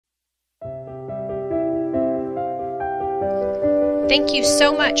Thank you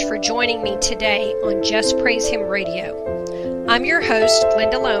so much for joining me today on Just Praise Him Radio. I'm your host,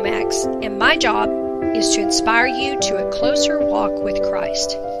 Glenda Lomax, and my job is to inspire you to a closer walk with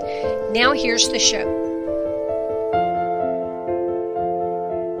Christ. Now here's the show.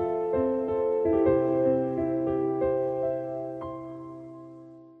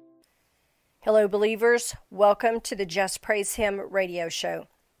 Hello, believers. Welcome to the Just Praise Him radio show.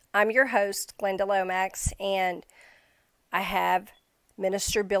 I'm your host, Glenda Lomax, and I have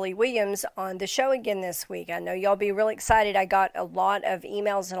Minister Billy Williams on the show again this week. I know y'all be really excited. I got a lot of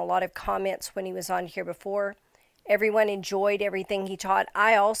emails and a lot of comments when he was on here before. Everyone enjoyed everything he taught.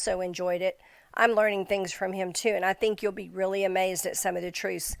 I also enjoyed it. I'm learning things from him too, and I think you'll be really amazed at some of the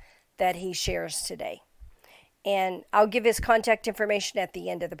truths that he shares today. And I'll give his contact information at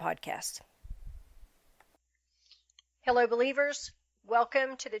the end of the podcast. Hello, believers.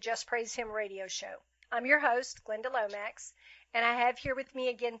 Welcome to the Just Praise Him radio show. I'm your host, Glenda Lomax, and I have here with me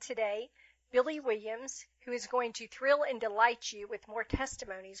again today Billy Williams, who is going to thrill and delight you with more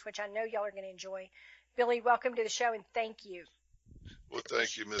testimonies, which I know y'all are going to enjoy. Billy, welcome to the show, and thank you. Well,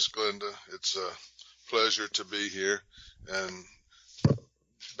 thank you, Miss Glenda. It's a pleasure to be here. And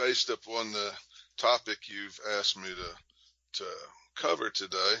based upon the topic you've asked me to cover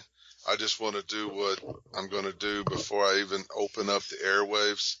today, I just want to do what I'm going to do before I even open up the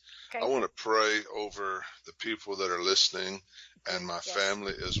airwaves. Okay. I want to pray over the people that are listening and my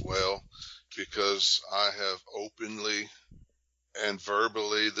family as well, because I have openly and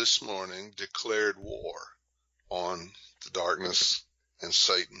verbally this morning declared war on the darkness and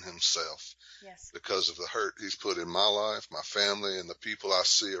Satan himself. Yes. Because of the hurt he's put in my life, my family, and the people I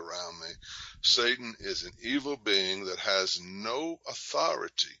see around me. Satan is an evil being that has no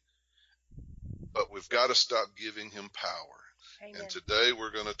authority, but we've got to stop giving him power. Amen. And today we're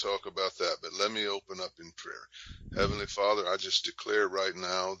going to talk about that, but let me open up in prayer. Heavenly Father, I just declare right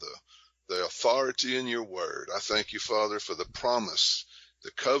now the authority in your word. I thank you, Father, for the promise, the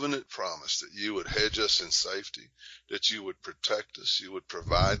covenant promise that you would hedge us in safety, that you would protect us, you would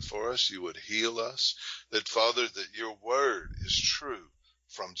provide for us, you would heal us, that, Father, that your word is true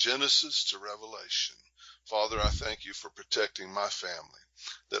from Genesis to Revelation. Father, I thank you for protecting my family,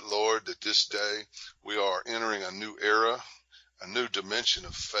 that, Lord, that this day we are entering a new era, a new dimension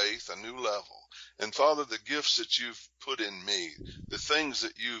of faith, a new level. And Father, the gifts that you've put in me, the things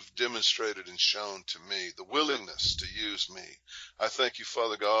that you've demonstrated and shown to me, the willingness to use me, I thank you,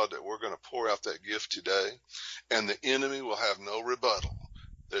 Father God, that we're going to pour out that gift today, and the enemy will have no rebuttal.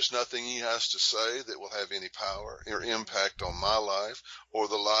 There's nothing he has to say that will have any power or impact on my life or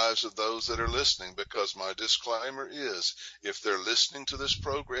the lives of those that are listening, because my disclaimer is, if they're listening to this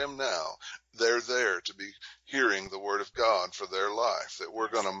program now, they're there to be hearing the word of God for their life, that we're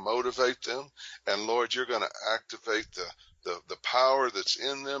going to motivate them. And Lord, you're going to activate the power that's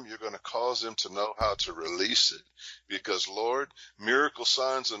in them. You're going to cause them to know how to release it, because, Lord, miracle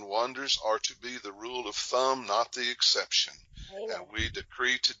signs and wonders are to be the rule of thumb, not the exception. Amen. And we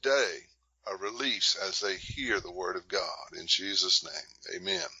decree today a release as they hear the word of God. In Jesus' name,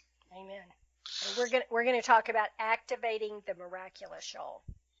 amen. Amen. And we're going to talk about activating the miraculous, y'all.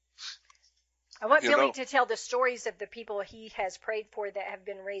 I want Billy to tell the stories of the people he has prayed for that have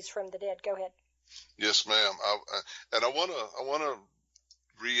been raised from the dead. Go ahead. Yes, ma'am. I want to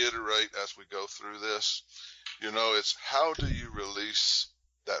reiterate as we go through this. It's how do you release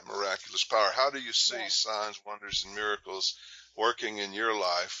that miraculous power? How do you see signs, wonders, and miracles working in your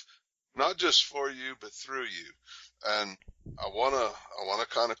life, not just for you, but through you? And I want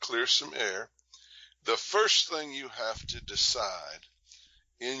to kind of clear some air. The first thing you have to decide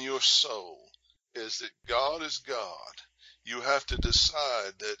in your soul is that God is God. You have to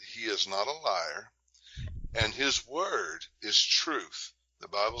decide that he is not a liar, and his word is truth. The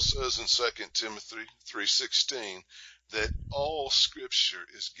Bible says in 2 Timothy 3:16 that all scripture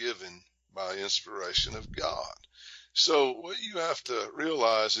is given by inspiration of God. So what you have to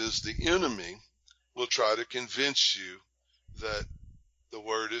realize is the enemy will try to convince you that the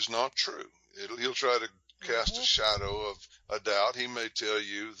word is not true. He'll try to cast a shadow of a doubt. He may tell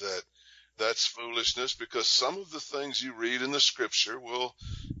you that that's foolishness, because some of the things you read in the scripture will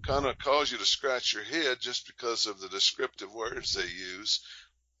kind of cause you to scratch your head just because of the descriptive words they use.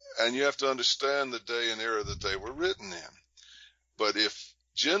 And you have to understand the day and era that they were written in. But if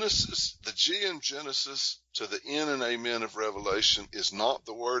Genesis, the G in Genesis to the N and Amen of Revelation is not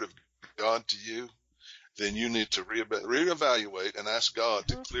the word of God to you, then you need to reevaluate and ask God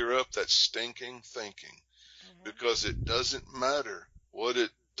to clear up that stinking thinking, because it doesn't matter what it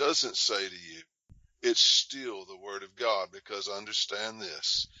doesn't say to you. It's still the word of God, because understand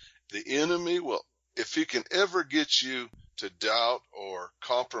this, the enemy will, if he can ever get you to doubt or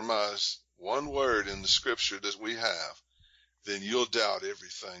compromise one word in the scripture that we have, then you'll doubt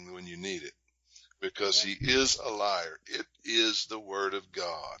everything when you need it, because he is a liar. It is the word of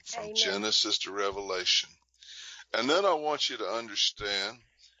God from Amen. Genesis to Revelation. And then I want you to understand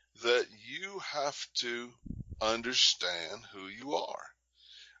that you have to understand who you are.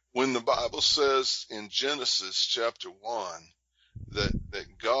 When the Bible says in Genesis chapter 1 that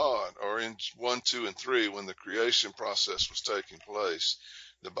God, or in 1, 2, and 3, when the creation process was taking place,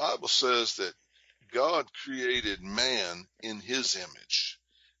 the Bible says that God created man in his image.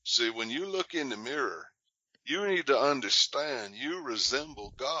 See, when you look in the mirror, you need to understand you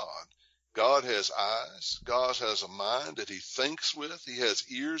resemble God. God has eyes. God has a mind that he thinks with. He has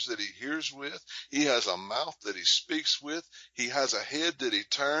ears that he hears with. He has a mouth that he speaks with. He has a head that he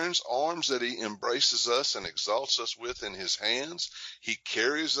turns, arms that he embraces us and exalts us with in his hands. He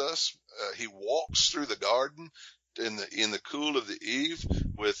carries us. He walks through the garden in the cool of the eve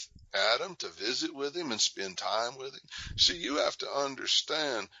with Adam to visit with him and spend time with him. See, you have to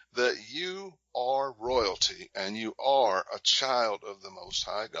understand that you are royalty and you are a child of the Most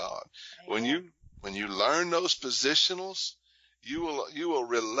High God. Amen. When you learn those positionals, you will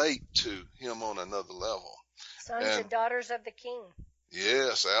relate to him on another level. Sons and daughters of the King.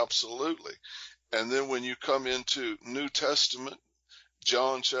 Yes, absolutely. And then when you come into New Testament,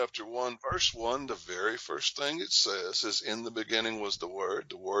 John chapter 1, verse 1, the very first thing it says is, in the beginning was the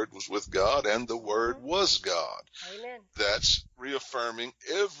Word was with God, and the Word was God. Amen. That's reaffirming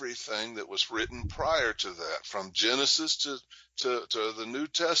everything that was written prior to that, from Genesis to the New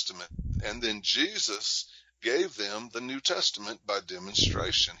Testament. And then Jesus gave them the New Testament by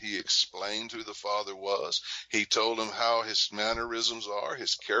demonstration. He explained who the Father was. He told them how his mannerisms are,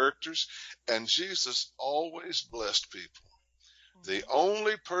 his characters, and Jesus always blessed people. The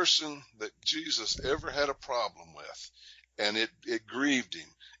only person that Jesus ever had a problem with, and it grieved him,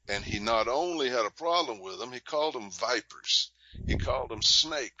 and he not only had a problem with them, he called them vipers. He called them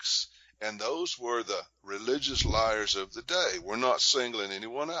snakes. And those were the religious liars of the day. We're not singling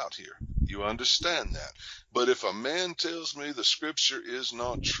anyone out here. You understand that. But if a man tells me the scripture is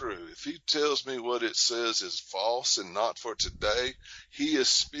not true, if he tells me what it says is false and not for today, he is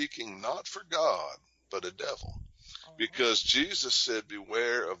speaking not for God, but a devil. Because Jesus said,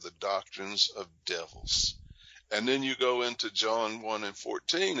 beware of the doctrines of devils. And then you go into John 1 and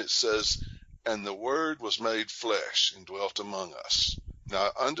 14, it says, and the Word was made flesh and dwelt among us. Now,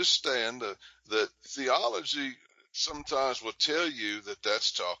 understand that theology sometimes will tell you that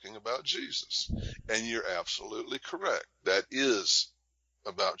that's talking about Jesus. And you're absolutely correct. That is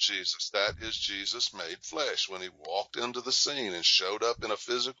about Jesus. That is Jesus made flesh when he walked into the scene and showed up in a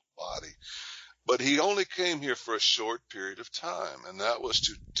physical body. But he only came here for a short period of time, and that was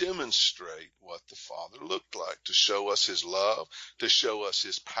to demonstrate what the Father looked like, to show us his love, to show us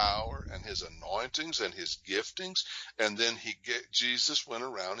his power and his anointings and his giftings. And then Jesus went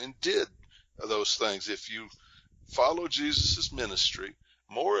around and did those things. If you follow Jesus' ministry,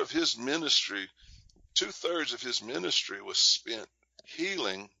 more of his ministry, 2/3 of his ministry was spent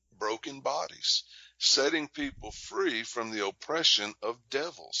healing broken bodies, setting people free from the oppression of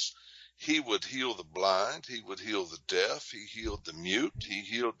devils. He would heal the blind. He would heal the deaf. He healed the mute. He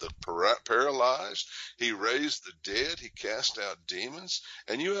healed the paralyzed. He raised the dead. He cast out demons.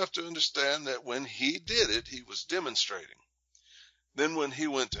 And you have to understand that when he did it, he was demonstrating. Then when he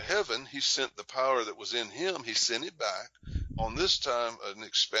went to heaven, he sent the power that was in him. He sent it back on this time at an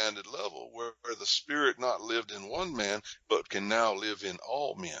expanded level where the Spirit not lived in one man, but can now live in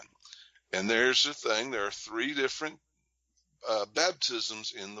all men. And there's the thing. There are 3 different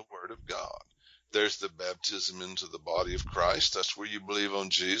baptisms in the Word of God. There's the baptism into the body of Christ. That's where you believe on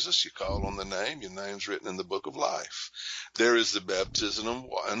Jesus. You call on the name. Your name's written in the book of life. There is the baptism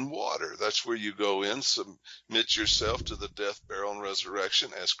in water. That's where you go in, submit yourself to the death, burial, and resurrection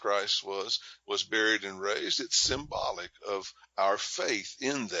as Christ was buried and raised. It's symbolic of our faith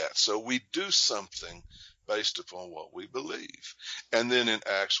in that. So we do something based upon what we believe. And then in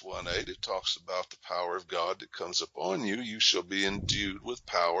Acts 1:8, it talks about the power of God that comes upon you. You shall be endued with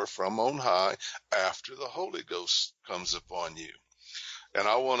power from on high after the Holy Ghost comes upon you. And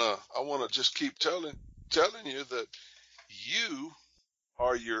I want to just keep telling you that you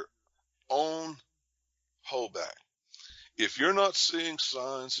are your own holdback. If you're not seeing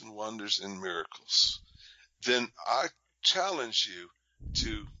signs and wonders and miracles, then I challenge you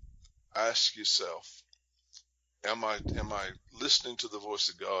to ask yourself, Am I listening to the voice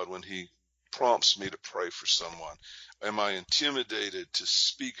of God when he prompts me to pray for someone? Am I intimidated to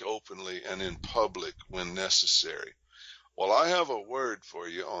speak openly and in public when necessary? Well, I have a word for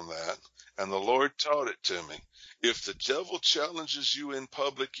you on that, and the Lord taught it to me. If the devil challenges you in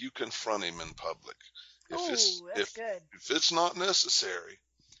public, you confront him in public. If it's Oh, that's good. if it's not necessary,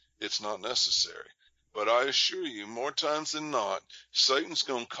 it's not necessary. But I assure you, more times than not, Satan's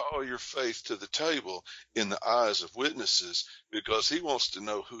going to call your faith to the table in the eyes of witnesses because he wants to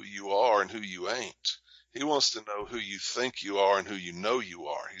know who you are and who you ain't. He wants to know who you think you are and who you know you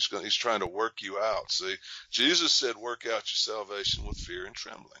are. He's trying to work you out. See, Jesus said, work out your salvation with fear and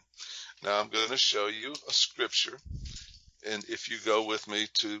trembling. Now I'm going to show you a scripture. And if you go with me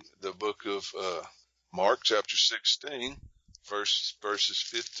to the book of Mark chapter 16, verses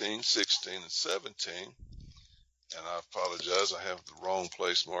 15, 16, and 17. And I apologize, I have the wrong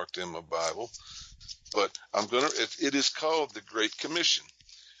place marked in my Bible. But it is called the Great Commission.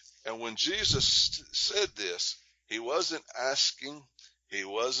 And when Jesus said this, he wasn't asking, he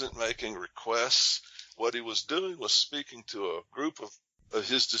wasn't making requests. What he was doing was speaking to a group of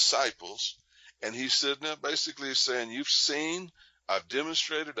his disciples. And he said, now basically he's saying, you've seen, I've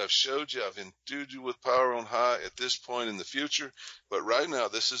demonstrated, I've showed you, I've endued you with power on high at this point in the future. But right now,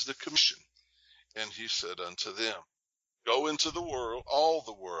 this is the commission. And he said unto them, go into the world, all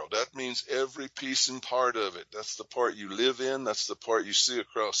the world. That means every piece and part of it. That's the part you live in. That's the part you see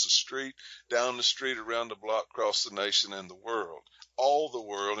across the street, down the street, around the block, across the nation and the world. All the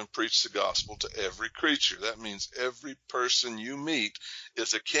world, and preach the gospel to every creature. That means every person you meet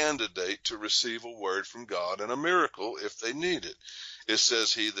is a candidate to receive a word from God and a miracle if they need it. It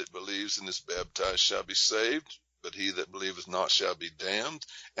says, he that believes and is baptized shall be saved, but he that believeth not shall be damned.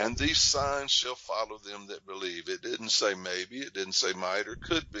 And these signs shall follow them that believe. It didn't say maybe, it didn't say might or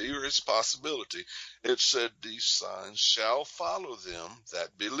could be or it's possibility. It said these signs shall follow them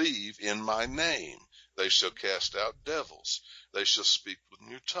that believe in my name. They shall cast out devils. They shall speak with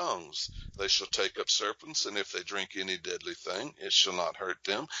new tongues. They shall take up serpents, and if they drink any deadly thing, it shall not hurt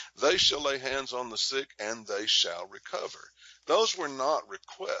them. They shall lay hands on the sick, and they shall recover. Those were not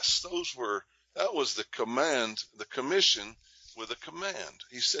requests. That was the command, the commission with a command.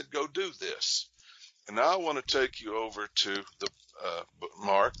 He said, go do this. And now I want to take you over to the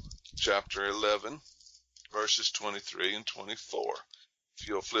Mark chapter 11, verses 23 and 24. If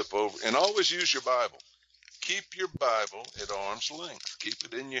you'll flip over, and always use your Bible. Keep your Bible at arm's length. Keep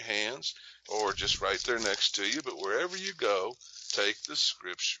it in your hands or just right there next to you. But wherever you go, take the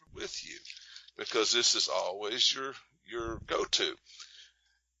scripture with you because this is always your go-to.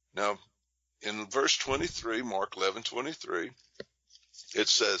 Now, in verse 23, Mark 11:23, it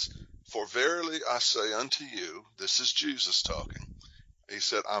says, for verily I say unto you, this is Jesus talking. He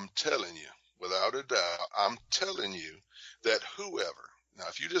said, I'm telling you, without a doubt, I'm telling you that whoever, now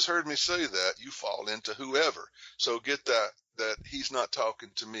if you just heard me say that, you fall into whoever. So get that he's not talking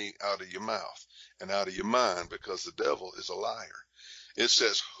to me out of your mouth and out of your mind because the devil is a liar. It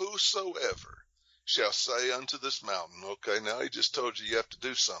says, whosoever shall say unto this mountain, okay, now he just told you have to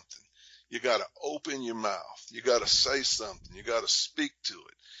do something. You got to open your mouth. You got to say something. You got to speak to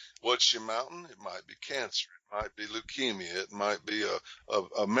it. What's your mountain? It might be cancer. It might be leukemia. It might be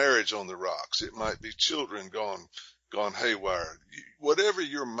a marriage on the rocks. It might be children gone haywire. Whatever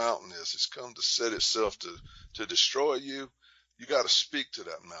your mountain is, it's come to set itself to destroy you. You got to speak to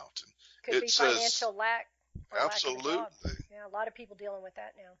that mountain. Could be financial lack. Absolutely. Lack of a job. Yeah, a lot of people dealing with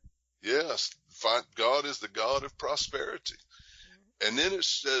that now. Yes, God is the God of prosperity. And then it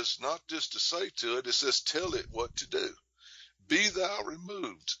says, not just to say to it, it says, tell it what to do. Be thou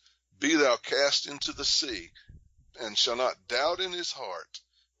removed, be thou cast into the sea, and shall not doubt in his heart,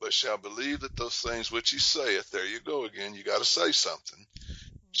 but shall believe that those things which he saith, there you go again, you got to say something,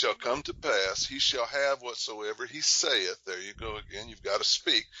 shall come to pass. He shall have whatsoever he saith, there you go again, you've got to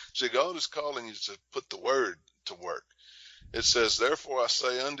speak. See, God is calling you to put the word to work. It says, therefore I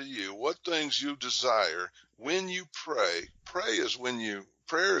say unto you, what things you desire when you pray. Prayer is when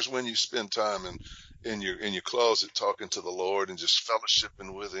you spend time in your closet talking to the Lord and just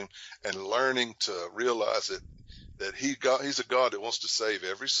fellowshipping with him and learning to realize that he's a God that wants to save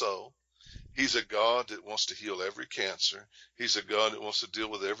every soul. He's a God that wants to heal every cancer. He's a God that wants to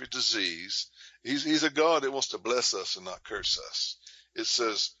deal with every disease. He's a God that wants to bless us and not curse us. It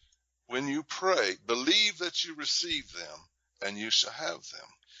says, when you pray, believe that you receive them, and you shall have them.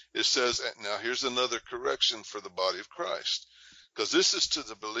 It says, now here's another correction for the body of Christ, because this is to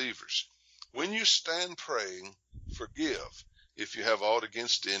the believers. When you stand praying, forgive if you have aught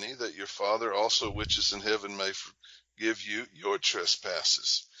against any, that your Father also which is in heaven may forgive you your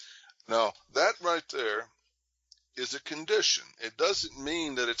trespasses. Now, that right there is a condition. It doesn't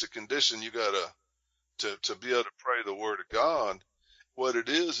mean that it's a condition you got to be able to pray the word of God. What it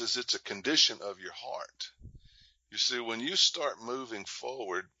is it's a condition of your heart. You see, when you start moving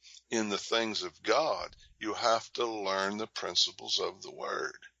forward in the things of God, you have to learn the principles of the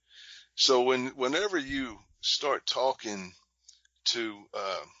Word. So whenever you start talking to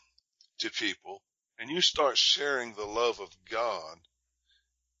people and you start sharing the love of God,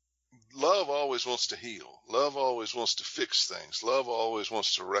 love always wants to heal. Love always wants to fix things. Love always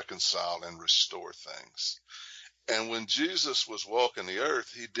wants to reconcile and restore things. And when Jesus was walking the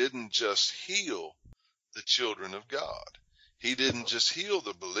earth, he didn't just heal the children of God. He didn't just heal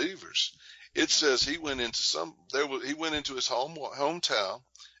the believers. It says he went into he went into his hometown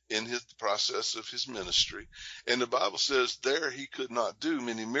in his process of his ministry. And the Bible says there he could not do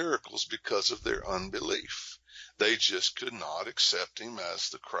many miracles because of their unbelief. They just could not accept him as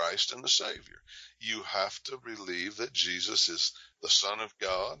the Christ and the Savior. You have to believe that Jesus is the Son of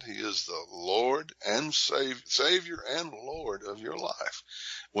God. He is the Lord and Savior and Lord of your life.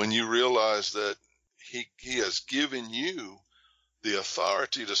 When you realize that he has given you the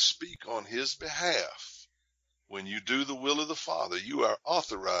authority to speak on his behalf. When you do the will of the Father, you are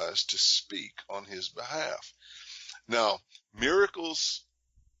authorized to speak on his behalf. Now, miracles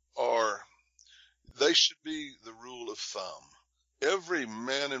they should be the rule of thumb. Every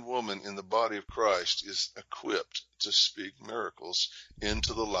man and woman in the body of Christ is equipped to speak miracles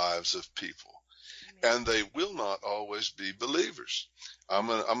into the lives of people. And they will not always be believers. I'm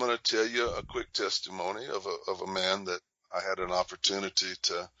going to tell you a quick testimony of a man that I had an opportunity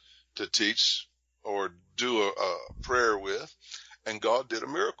to teach or do a prayer with, and God did a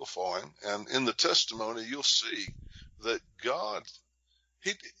miracle for him. And in the testimony, you'll see that God,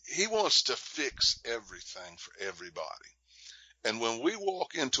 he wants to fix everything for everybody. And when we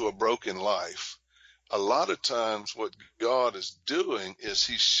walk into a broken life, a lot of times what God is doing is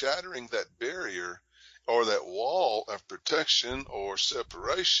he's shattering that barrier or that wall of protection or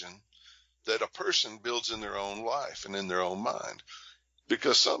separation that a person builds in their own life and in their own mind.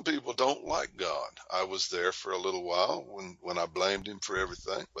 Because some people don't like God. I was there for a little while when I blamed him for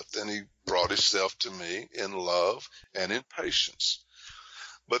everything, but then he brought himself to me in love and in patience.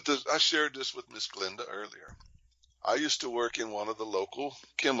 But I shared this with Miss Glenda earlier. I used to work in one of the local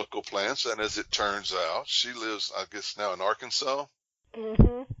chemical plants, and as it turns out, she lives, I guess, now in Arkansas.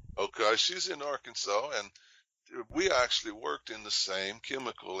 Mm-hmm. Okay, she's in Arkansas, and we actually worked in the same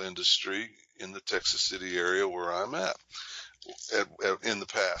chemical industry in the Texas City area where I'm at in the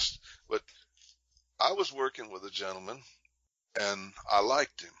past. But I was working with a gentleman, and I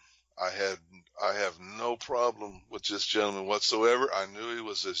liked him. I have no problem with this gentleman whatsoever. I knew he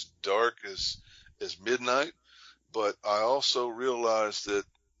was as dark as midnight, but I also realized that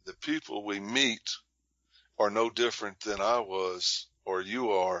the people we meet are no different than I was or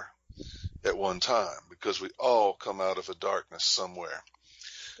you are at one time, because we all come out of a darkness somewhere.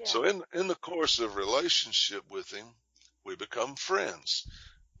 Yeah. So in the course of relationship with him, we become friends.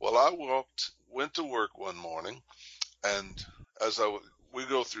 Well, I went to work one morning, and we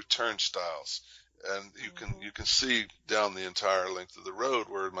go through turnstiles, and you can see down the entire length of the road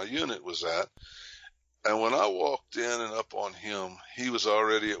where my unit was at. And when I walked in and up on him, he was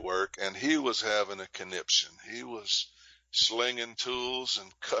already at work, and he was having a conniption. He was slinging tools and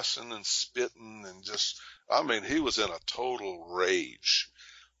cussing and spitting and he was in a total rage.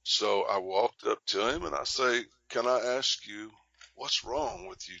 So I walked up to him and I say, "Can I ask you what's wrong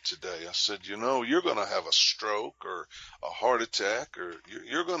with you today?" I said, "You're going to have a stroke or a heart attack, or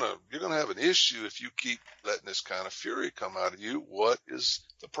you're going to have an issue if you keep letting this kind of fury come out of you. What is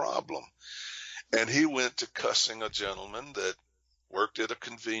the problem?" And he went to cussing a gentleman that worked at a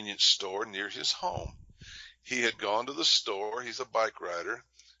convenience store near his home. He had gone to the store. He's a bike rider,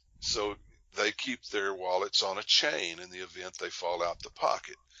 so they keep their wallets on a chain in the event they fall out the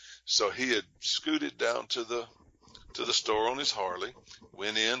pocket. So he had scooted down to the store on his Harley,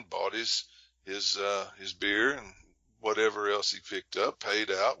 went in, bought his beer and whatever else he picked up,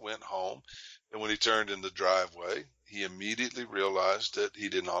 paid out, went home. And when he turned in the driveway, he immediately realized that he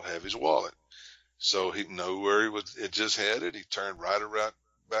did not have his wallet. So he knew where it just had it. He turned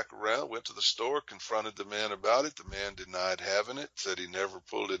back around, went to the store, confronted the man about it. The man denied having it, said he never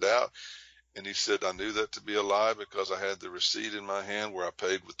pulled it out. And he said, "I knew that to be a lie because I had the receipt in my hand where I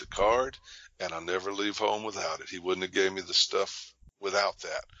paid with the card, and I never leave home without it. He wouldn't have gave me the stuff without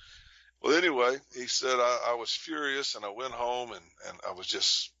that." Well, anyway, he said, I was furious, and I went home, and I was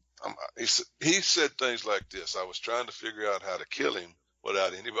just, he said things like this: "I was trying to figure out how to kill him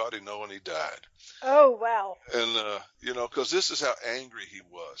without anybody knowing he died." Oh, wow. And, because this is how angry he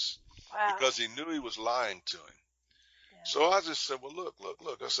was, Wow. because he knew he was lying to him. Yeah. So I just said, well,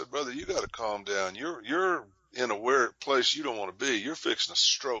 look. I said, brother, you got to calm down. You're in a weird place you don't want to be. You're fixing to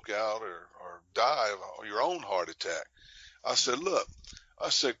stroke out or die of your own heart attack. I said, look, I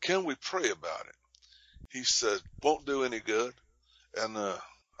said, can we pray about it? He said, won't do any good. And I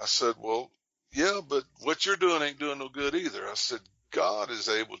said, well, yeah, but what you're doing ain't doing no good either. I said, God is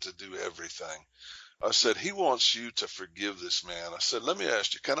able to do everything. I said, he wants you to forgive this man. I said, let me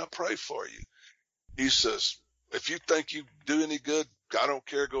ask you, can I pray for you? He says, if you think you do any good, I don't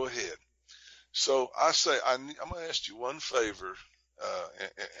care, go ahead. So I say, I'm going to ask you one favor,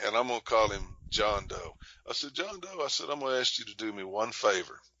 and I'm going to call him John Doe. I said, John Doe, I said, I'm going to ask you to do me one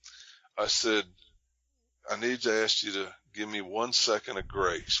favor. I said, I need to ask you to give me 1 second of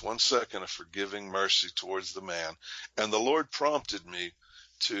grace, 1 second of forgiving mercy towards the man. And the Lord prompted me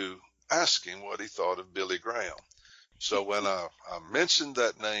to ask him what he thought of Billy Graham. So when I mentioned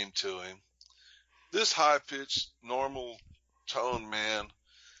that name to him, this high-pitched, normal tone man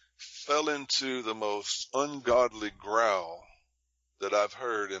fell into the most ungodly growl that I've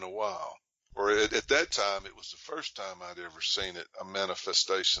heard in a while. Or at that time, it was the first time I'd ever seen it, a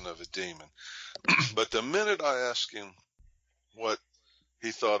manifestation of a demon. But the minute I asked him what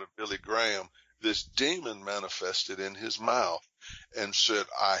he thought of Billy Graham, this demon manifested in his mouth and said,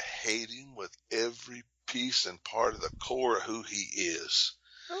 I hate him with every piece and part of the core of who he is.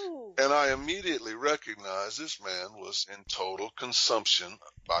 Ooh. And I immediately recognized this man was in total consumption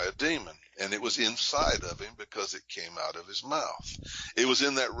by a demon. And it was inside of him because it came out of his mouth. It was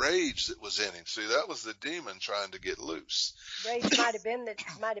in that rage that was in him. See, that was the demon trying to get loose. Rage might have been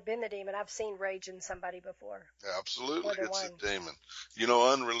the demon. I've seen rage in somebody before. Absolutely, it's a demon. You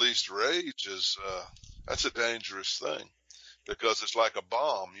know, unreleased rage is that's a dangerous thing because it's like a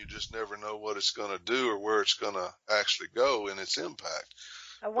bomb. You just never know what it's going to do or where it's going to actually go in its impact.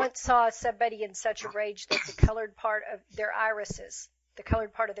 I once saw somebody in such a rage that the colored part of their irises, the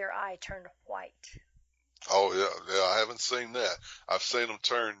colored part of their eye turned white. Oh, yeah, I haven't seen that. I've seen them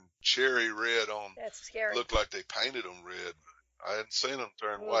turn cherry red on. That's scary. Looked like they painted them red. I hadn't seen them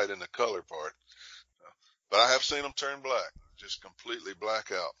turn white in the color part. But I have seen them turn black, just completely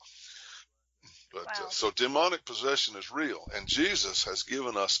black out. But wow. So demonic possession is real, and Jesus has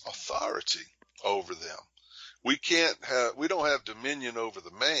given us authority over them. We don't have dominion over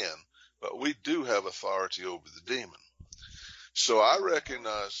the man, but we do have authority over the demon. So I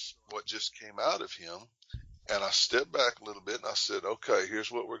recognize what just came out of him, and I stepped back a little bit and I said, okay,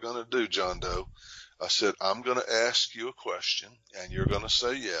 here's what we're going to do, John Doe. I said, I'm going to ask you a question and you're going to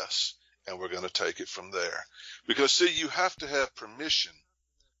say yes, and we're going to take it from there. Because see, you have to have permission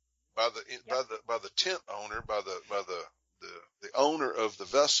by the tent owner, by the owner of the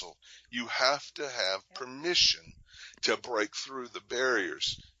vessel. You have to have permission to break through the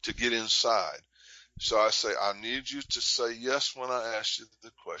barriers to get inside. So I say, I need you to say yes when I ask you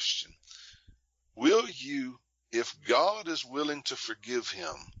the question. Will you, if God is willing to forgive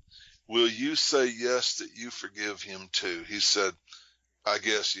him, will you say yes that you forgive him too? He said, I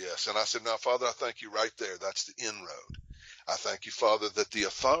guess yes. And I said, now, Father, I thank you right there. That's the inroad. I thank you, Father, that the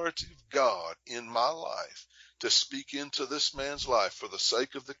authority of God in my life to speak into this man's life for the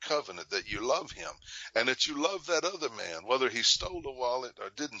sake of the covenant, that you love him and that you love that other man, whether he stole the wallet or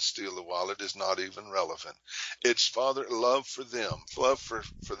didn't steal the wallet is not even relevant. It's, Father, love for them, love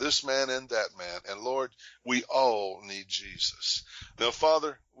for this man and that man. And Lord, we all need Jesus. Now,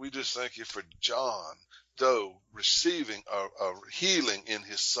 Father, we just thank you for John Doe receiving a healing in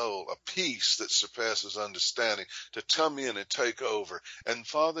his soul, a peace that surpasses understanding to come in and take over. And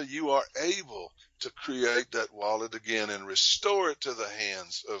Father, you are able to create that wallet again and restore it to the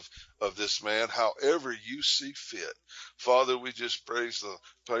hands of this man, however you see fit. Father, we just praise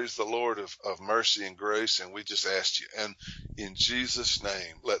the Lord of mercy and grace, and we just ask you, and in Jesus'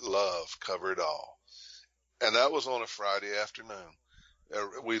 name, let love cover it all. And that was on a Friday afternoon.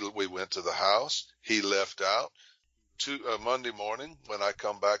 We went to the house. He left out. Monday morning, when I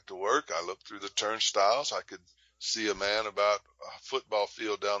come back to work, I looked through the turnstiles. I could see a man about a football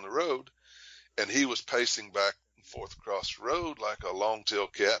field down the road, and he was pacing back and forth across the road like a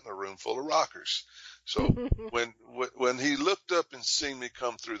long-tailed cat in a room full of rockers. So when he looked up and seen me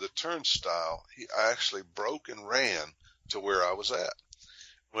come through the turnstile, he actually broke and ran to where I was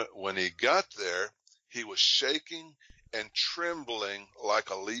at. When he got there, he was shaking and trembling like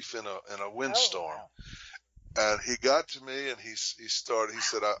a leaf in a windstorm. Oh, wow. And he got to me and he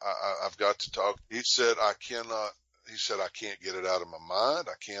said, I've got to talk. He said, I can't get it out of my mind.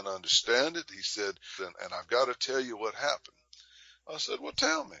 I can't understand it. He said, and I've got to tell you what happened. I said, well,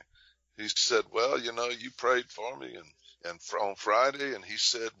 tell me. He said, well, you prayed for me and on Friday, and he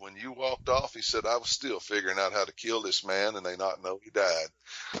said, when you walked off, he said, I was still figuring out how to kill this man, and they not know he died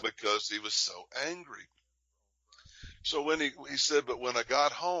because he was so angry. So when he said, but when I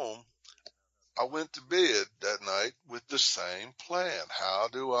got home, I went to bed that night with the same plan. How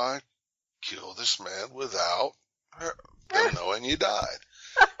do I kill this man without them knowing he died?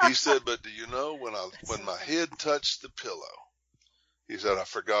 He said, but do you know, when my head touched the pillow, he said, I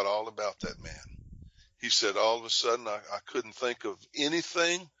forgot all about that man. He said, all of a sudden, I couldn't think of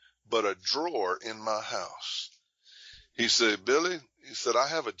anything but a drawer in my house. He said, Billy, he said, I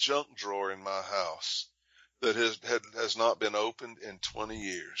have a junk drawer in my house that has not been opened in 20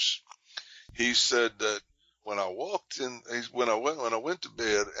 years. He said that when I walked in, when I went to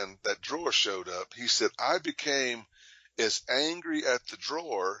bed and that drawer showed up, he said, I became as angry at the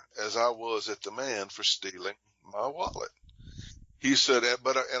drawer as I was at the man for stealing my wallet. He said,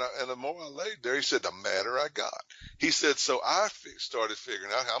 but the more I laid there, he said, the madder I got. He said, so I started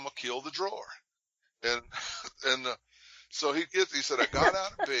figuring out how I'm gonna kill the drawer, and so he said, I got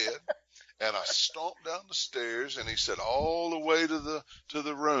out of bed and I stomped down the stairs, and he said, all the way to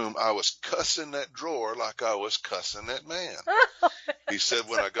the room, I was cussing that drawer like I was cussing that man. He said,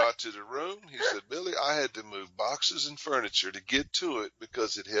 when I got to the room, he said, Billy, I had to move boxes and furniture to get to it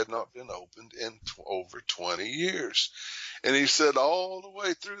because it had not been opened in over 20 years. And he said, all the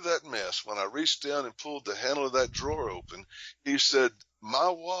way through that mess, when I reached down and pulled the handle of that drawer open, he said, my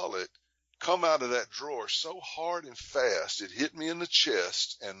wallet come out of that drawer so hard and fast, it hit me in the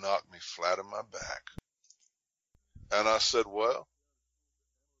chest and knocked me flat on my back. And I said, well,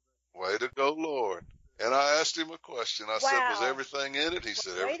 way to go, Lord. And I asked him a question. I said, was everything in it? He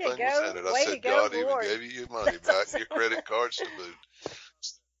said, everything was in it. I said, God even gave you your money back, your credit cards to boot.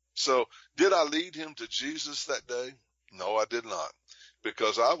 So did I lead him to Jesus that day? No, I did not,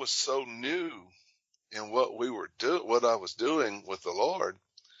 because I was so new in what I was doing with the Lord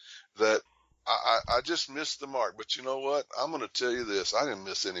that I just missed the mark. But you know what? I'm going to tell you this. I didn't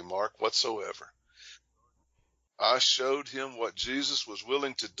miss any mark whatsoever. I showed him what Jesus was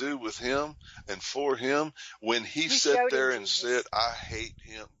willing to do with him and for him when he sat there and said, I hate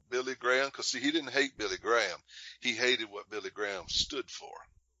him, Billy Graham. Because, see, he didn't hate Billy Graham. He hated what Billy Graham stood for.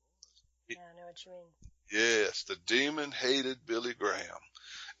 Yeah, I know what you mean. Yes, the demon hated Billy Graham.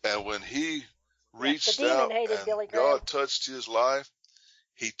 And when he reached out and God touched his life,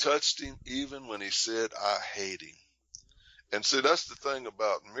 he touched him even when he said, I hate him. And see, that's the thing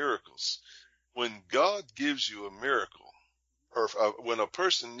about miracles. When God gives you a miracle, or when a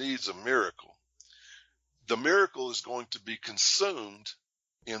person needs a miracle, the miracle is going to be consumed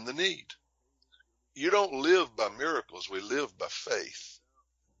in the need. You don't live by miracles. We live by faith,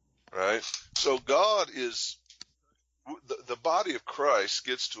 right? So God is, the body of Christ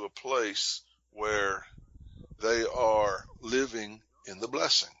gets to a place where they are living in the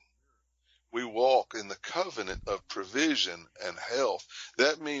blessing. We walk in the covenant of provision and health.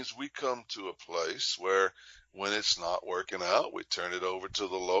 That means we come to a place where when it's not working out, we turn it over to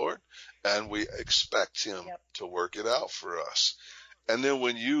the Lord and we expect him to work it out for us. And then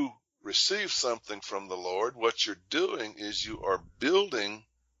when you receive something from the Lord, what you're doing is you are building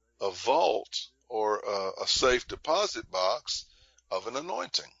a vault or a safe deposit box of an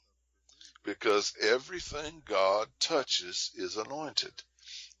anointing, because everything God touches is anointed.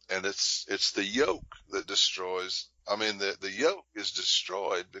 And it's the yoke that destroys. I mean, the yoke is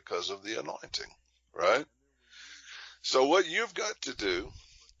destroyed because of the anointing, right? So what you've got to do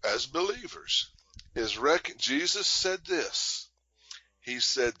as believers is Jesus said this. He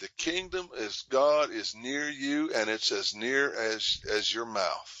said, the kingdom of God is near you, and it's as near as your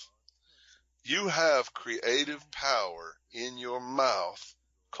mouth. You have creative power in your mouth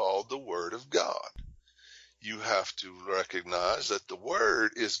called the Word of God. You have to recognize that the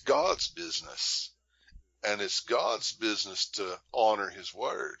Word is God's business, and it's God's business to honor his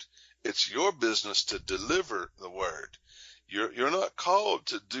Word. It's your business to deliver the Word. You're not called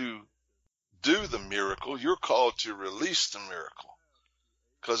to do the miracle. You're called to release the miracle,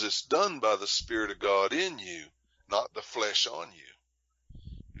 because it's done by the Spirit of God in you, not the flesh on you.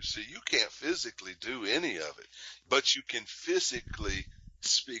 You see, you can't physically do any of it, but you can physically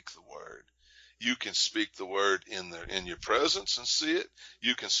speak the Word. You can speak the Word in your presence and see it.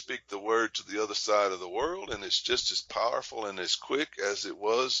 You can speak the Word to the other side of the world, and it's just as powerful and as quick as it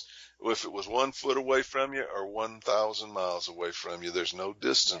was if it was 1 foot away from you or 1,000 miles away from you. There's no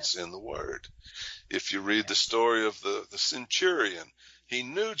distance in the Word. If you read the story of the centurion, he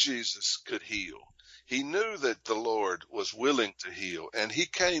knew Jesus could heal. He knew that the Lord was willing to heal, and he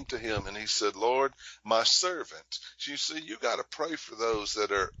came to him and he said, Lord, my servant. So you see, you got to pray for those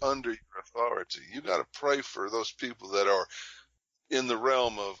that are under your authority. You got to pray for those people that are in the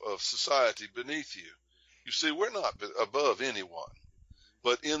realm of society beneath you. You see, we're not above anyone,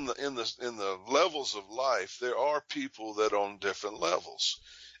 but in the levels of life, there are people that are on different levels.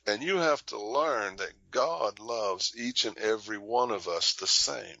 And you have to learn that God loves each and every one of us the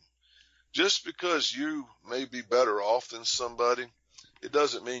same. Just because you may be better off than somebody, it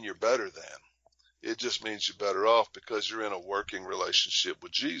doesn't mean you're better than. It just means you're better off because you're in a working relationship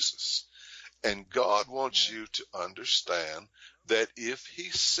with Jesus. And God wants you to understand that if he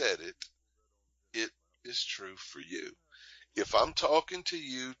said it, it is true for you. If I'm talking to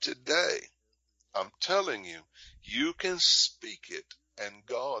you today, I'm telling you, you can speak it and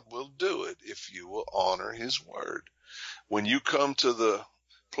God will do it if you will honor his word. When you come to the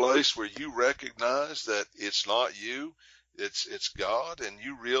place where you recognize that it's not you, it's God, and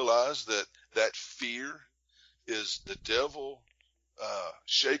you realize that fear is the devil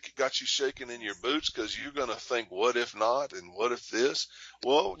got you shaking in your boots because you're going to think, what if not, and what if this?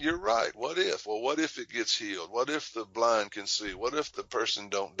 Well, you're right. What if? Well, what if it gets healed? What if the blind can see? What if the person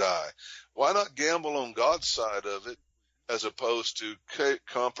don't die? Why not gamble on God's side of it as opposed to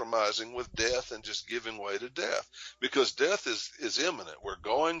compromising with death and just giving way to death? Because death is imminent. We're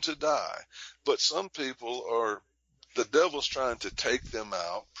going to die. But some people the devil's trying to take them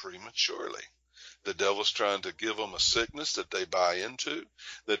out prematurely. The devil's trying to give them a sickness that they buy into,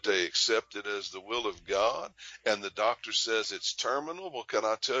 that they accept it as the will of God, and the doctor says it's terminal. Well, can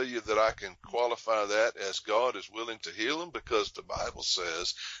I tell you that I can qualify that as God is willing to heal them? Because the Bible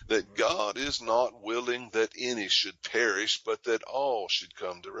says that God is not willing that any should perish, but that all should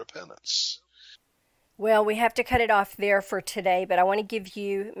come to repentance. Well, we have to cut it off there for today, but I want to give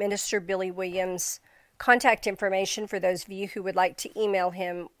you Minister Billy Williams' contact information for those of you who would like to email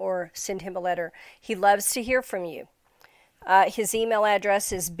him or send him a letter. He loves to hear from you. His email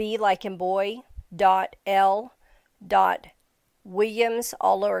address is b-like-in-boy.l.williams,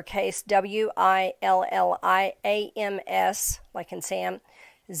 all lowercase, WILLIAMS, like in Sam,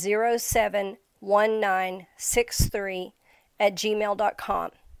 071963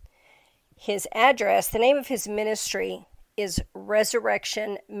 @gmail.com. His address, the name of his ministry is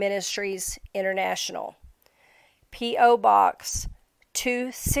Resurrection Ministries International. P.O. Box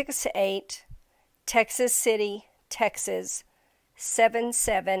 268, Texas City, Texas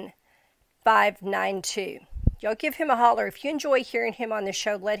 77592. Y'all give him a holler. If you enjoy hearing him on the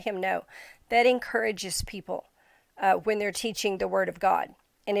show, let him know. That encourages people when they're teaching the Word of God.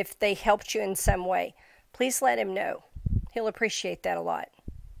 And if they helped you in some way, please let him know. He'll appreciate that a lot.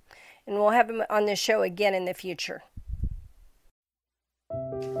 And we'll have him on this show again in the future.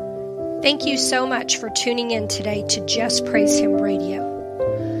 Thank you so much for tuning in today to Just Praise Him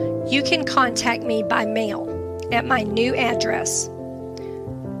Radio. You can contact me by mail at my new address,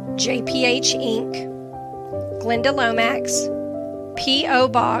 JPH Inc., Glenda Lomax, P.O.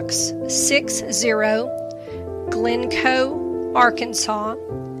 Box 60, Glencoe, Arkansas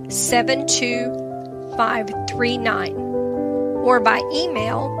 72539, or by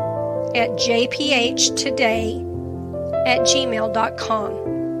email at jphtoday@gmail.com.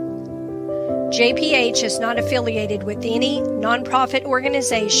 JPH is not affiliated with any nonprofit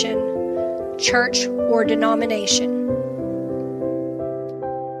organization, church, or denomination.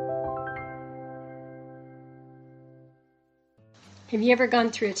 Have you ever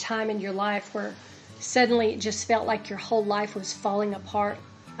gone through a time in your life where suddenly it just felt like your whole life was falling apart?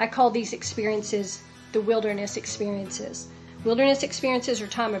 I call these experiences the wilderness experiences. Wilderness experiences are a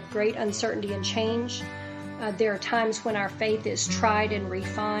time of great uncertainty and change. There are times when our faith is tried and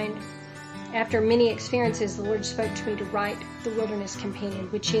refined. After many experiences, the Lord spoke to me to write the Wilderness Companion,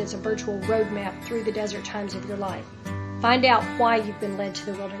 which is a virtual roadmap through the desert times of your life. Find out why you've been led to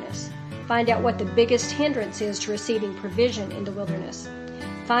the wilderness. Find out what the biggest hindrance is to receiving provision in the wilderness.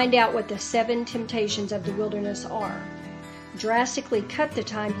 Find out what the 7 temptations of the wilderness are. Drastically cut the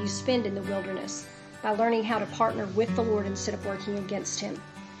time you spend in the wilderness by learning how to partner with the Lord instead of working against Him.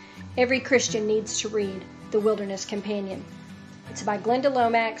 Every Christian needs to read The Wilderness Companion. It's by Glenda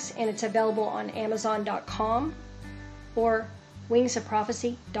Lomax, and it's available on Amazon.com or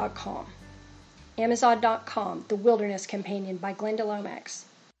wingsofprophecy.com. Amazon.com, The Wilderness Companion by Glenda Lomax.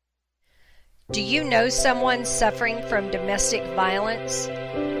 Do you know someone suffering from domestic violence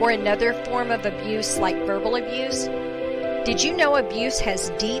or another form of abuse like verbal abuse? Did you know abuse has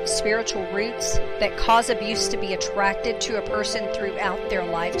deep spiritual roots that cause abuse to be attracted to a person throughout their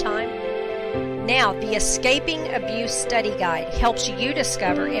lifetime? Now, the Escaping Abuse Study Guide helps you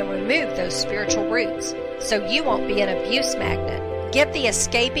discover and remove those spiritual roots so you won't be an abuse magnet. Get the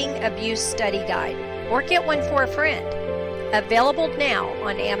Escaping Abuse Study Guide or get one for a friend. Available now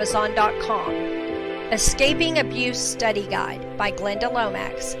on Amazon.com. Escaping Abuse Study Guide by Glenda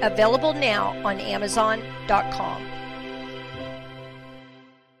Lomax. Available now on Amazon.com.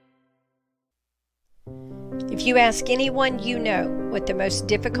 If you ask anyone you know what the most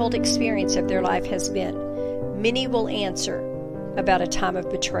difficult experience of their life has been, many will answer about a time of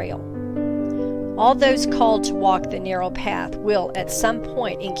betrayal. All those called to walk the narrow path will at some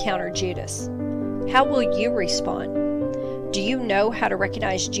point encounter Judas. How will you respond? Do you know how to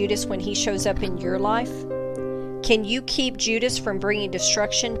recognize Judas when he shows up in your life? Can you keep Judas from bringing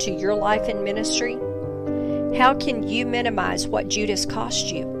destruction to your life and ministry? How can you minimize what Judas cost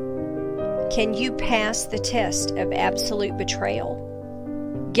you? Can you pass the test of absolute betrayal?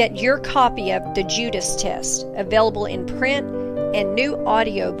 Get your copy of The Judas Test, available in print and new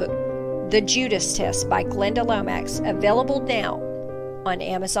audiobook, The Judas Test by Glenda Lomax, available now on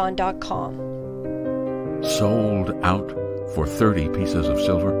Amazon.com. Sold out for 30 pieces of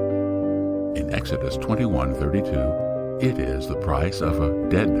silver? In Exodus 21:32, it is the price of a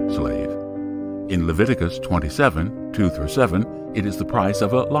dead slave. In Leviticus 27:2-7, it is the price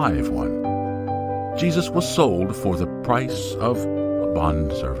of a live one. Jesus was sold for the price of a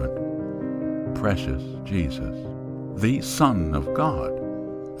bondservant. Precious Jesus, the Son of God,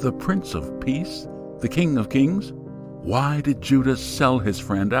 the Prince of Peace, the King of Kings. Why did Judas sell his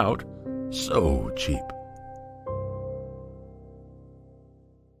friend out so cheap?